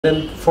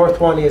Then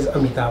fourth one is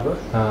Amitabha.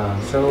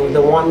 So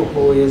the one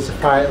who is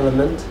fire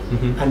element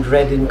and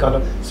red in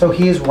color. So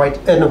he is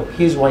white. No,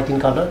 he is white in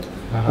color,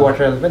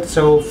 water element.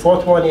 So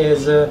fourth one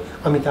is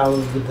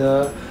Amitabha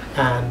Buddha,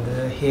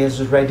 and he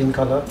is red in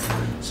color.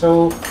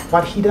 So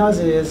what he does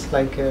is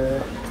like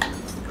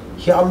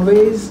he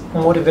always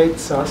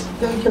motivates us.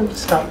 Yeah, you can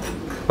stop.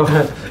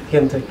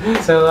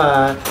 So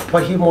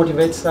what he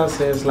motivates us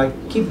is like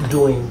keep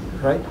doing,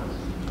 right?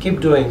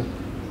 Keep doing.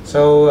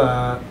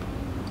 So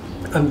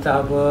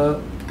Amitabha,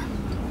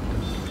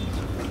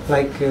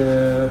 like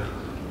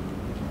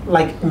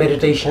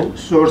meditation,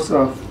 source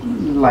of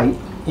light.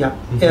 Yeah,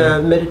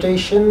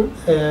 meditation.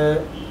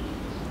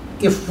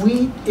 If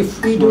we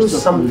do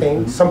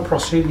something, some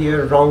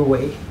procedure wrong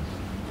way,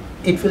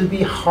 it will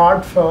be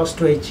hard for us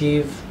to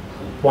achieve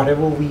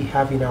whatever we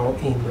have in our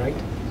aim, right?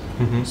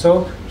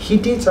 So he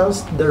teaches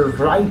us the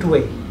right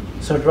way.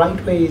 So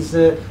right way is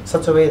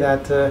such a way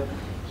that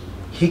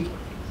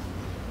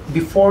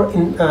before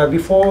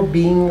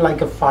being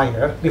like a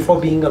fire,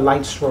 before being a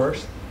light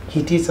source,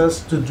 he teaches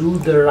us to do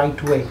the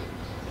right way,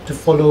 to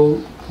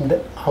follow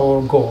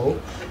our goal.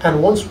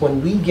 And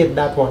when we get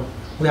that one,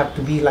 we have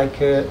to be like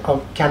a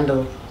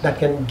candle that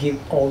can give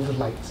all the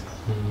lights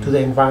to the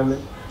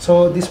environment.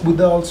 So this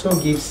Buddha also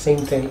gives same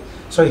thing.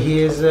 So he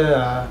is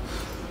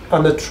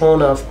on the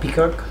throne of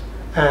peacock,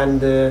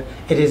 and it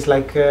is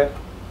like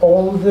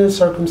all the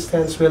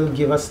circumstance will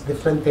give us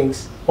different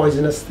things,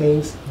 poisonous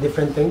things,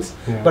 different things.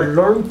 Yeah. But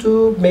learn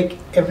to make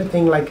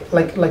everything like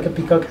a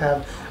peacock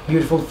have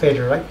beautiful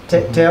feather, right?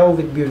 Tail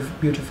with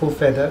beautiful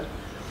feather.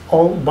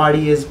 All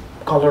body is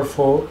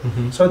colorful.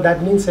 So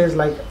that means is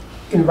like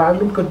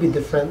environment could be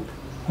different,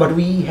 but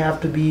we have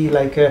to be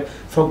like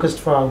focused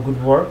for our good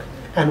work.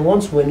 And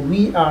when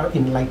we are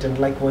enlightened,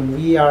 like when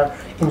we are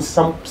in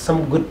some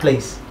good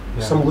place,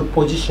 some good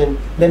position,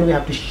 then we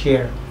have to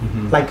share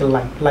like a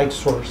light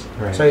source.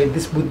 Right. So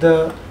this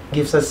Buddha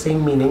gives us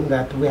same meaning,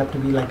 that we have to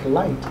be like a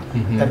light,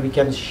 that we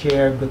can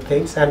share good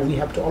things, and we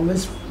have to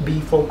always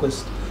be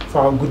focused for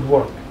our good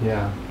work.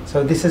 Yeah.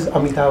 So this is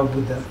Amitabha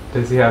Buddha.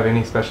 Does he have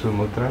any special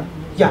mudra?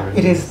 Yeah,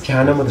 it is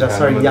Jnana Mudra.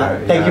 Sorry,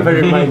 thank you for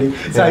reminding.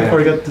 So I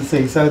forgot to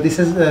say. So this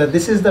is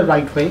the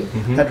right way.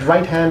 That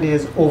right hand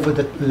is over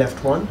the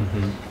left one,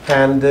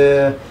 and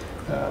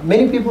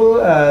many people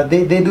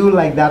they do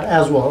like that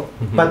as well,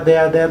 but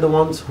they're the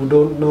ones who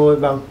don't know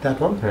about that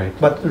one. Right.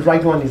 But the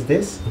right one is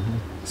this.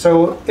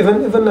 So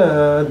even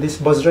this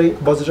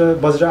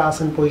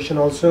Bajracharya position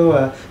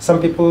also,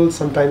 some people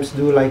sometimes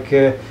do like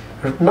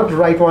not the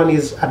right one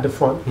is at the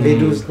front. They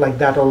do like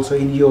that also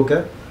in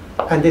yoga,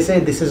 and they say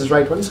this is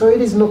right one. So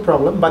it is no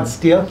problem, but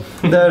still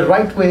the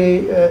right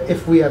way,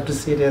 if we have to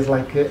sit as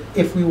like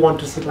if we want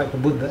to sit like a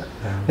Buddha,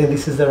 then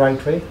this is the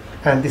right way,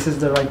 and this is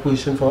the right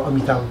position for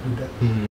Amitabha Buddha.